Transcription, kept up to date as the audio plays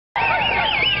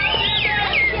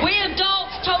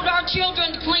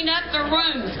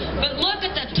rooms, but look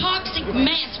at the toxic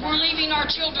mess we're leaving our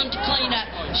children to clean up.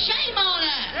 Shame on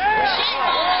us! Shame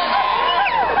on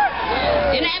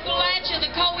us! In Appalachia,